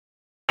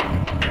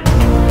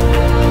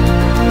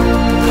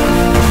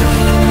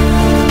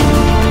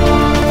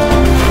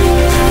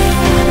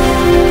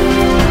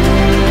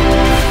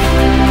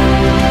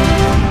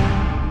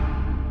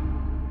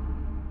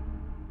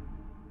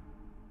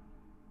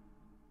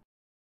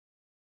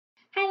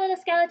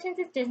Skeletons,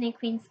 it's Disney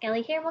Queen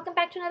Skelly here. Welcome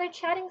back to another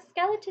Chatting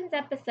Skeletons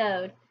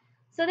episode.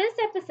 So this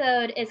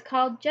episode is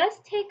called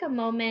Just Take a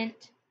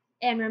Moment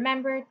and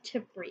Remember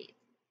to Breathe.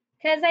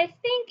 Because I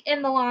think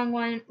in the long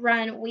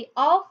run, we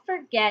all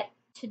forget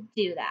to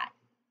do that.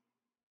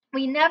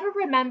 We never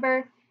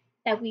remember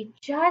that we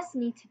just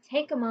need to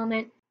take a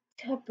moment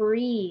to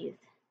breathe.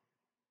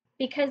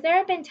 Because there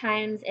have been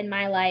times in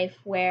my life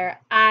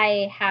where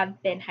I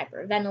have been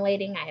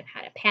hyperventilating, I have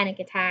had a panic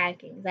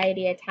attack,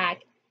 anxiety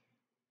attack,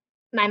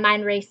 my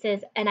mind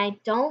races, and I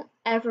don't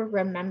ever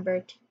remember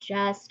to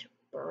just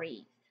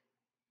breathe.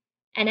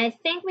 And I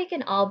think we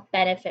can all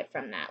benefit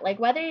from that. Like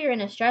whether you're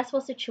in a stressful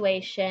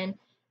situation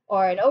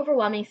or an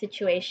overwhelming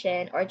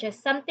situation or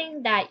just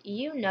something that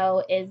you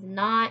know is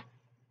not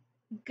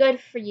good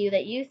for you,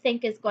 that you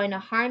think is going to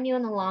harm you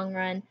in the long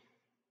run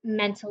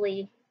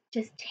mentally,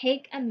 just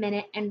take a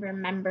minute and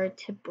remember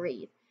to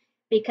breathe.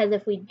 Because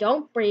if we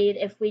don't breathe,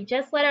 if we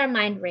just let our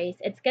mind race,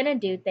 it's going to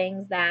do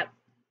things that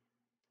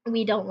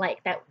we don't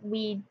like, that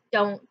we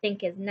don't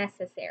think is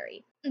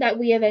necessary, that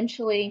we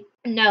eventually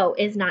know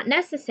is not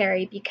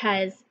necessary.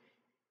 Because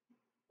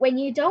when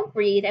you don't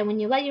breathe and when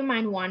you let your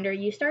mind wander,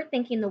 you start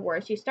thinking the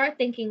worst. You start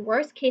thinking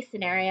worst case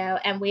scenario,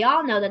 and we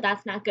all know that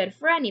that's not good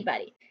for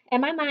anybody. And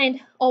my mind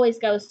always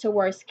goes to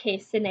worst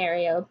case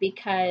scenario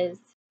because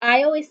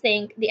I always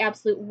think the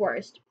absolute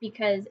worst.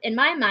 Because in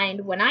my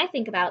mind, when I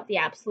think about the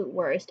absolute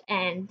worst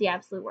and the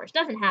absolute worst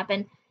doesn't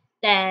happen,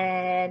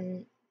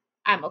 then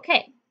I'm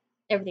okay.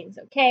 Everything's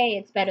okay.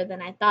 It's better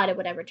than I thought it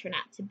would ever turn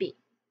out to be.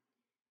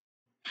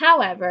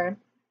 However,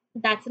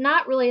 that's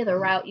not really the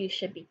route you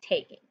should be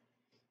taking.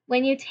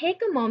 When you take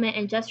a moment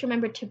and just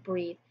remember to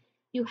breathe,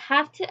 you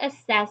have to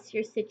assess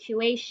your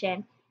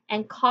situation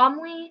and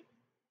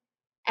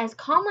as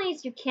calmly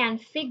as you can,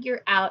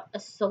 figure out a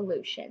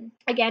solution.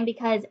 Again,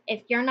 because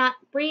if you're not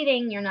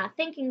breathing, you're not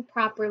thinking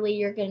properly,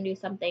 you're going to do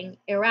something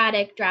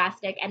erratic,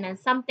 drastic, and then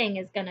something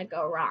is going to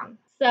go wrong.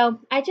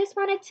 So I just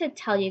wanted to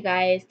tell you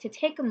guys to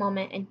take a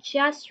moment and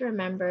just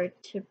remember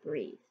to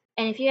breathe.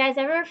 And if you guys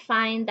ever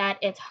find that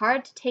it's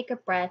hard to take a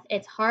breath,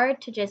 it's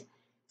hard to just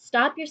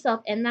stop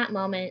yourself in that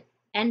moment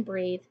and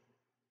breathe,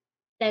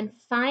 then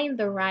find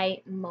the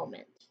right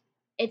moment.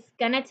 It's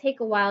going to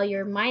take a while.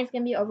 Your mind's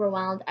going to be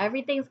overwhelmed.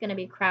 Everything's going to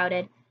be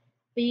crowded.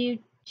 But you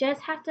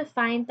just have to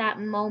find that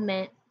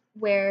moment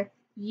where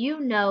you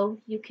know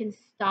you can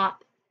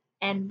stop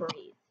and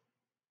breathe.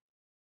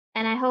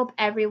 And I hope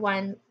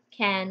everyone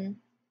can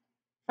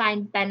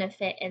find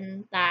benefit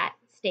in that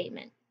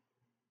statement.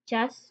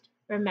 Just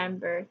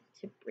remember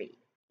to breathe.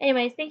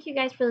 Anyways, thank you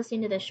guys for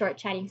listening to this short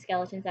Chatting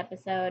Skeletons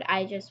episode.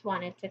 I just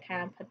wanted to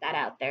kind of put that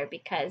out there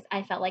because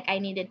I felt like I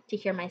needed to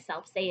hear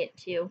myself say it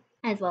too,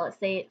 as well as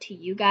say it to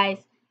you guys,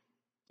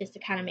 just to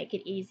kind of make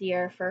it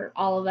easier for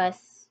all of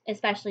us,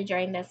 especially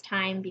during this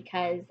time,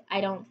 because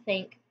I don't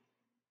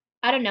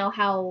know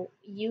how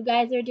you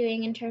guys are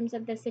doing in terms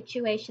of the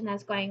situation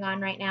that's going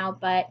on right now,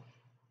 but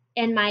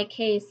in my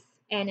case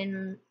and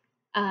in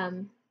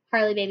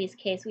Harley Baby's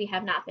case, we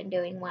have not been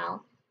doing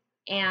well.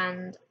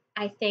 And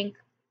I think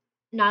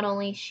not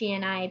only she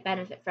and I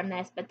benefit from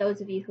this, but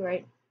those of you who are,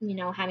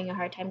 having a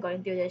hard time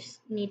going through this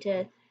need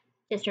to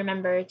just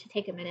remember to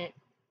take a minute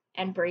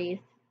and breathe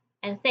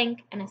and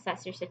think and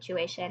assess your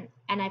situation.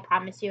 And I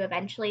promise you,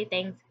 eventually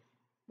things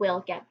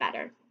will get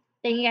better.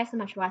 Thank you guys so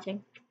much for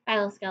watching. Bye,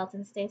 little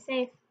skeletons. Stay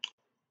safe.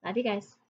 Love you guys.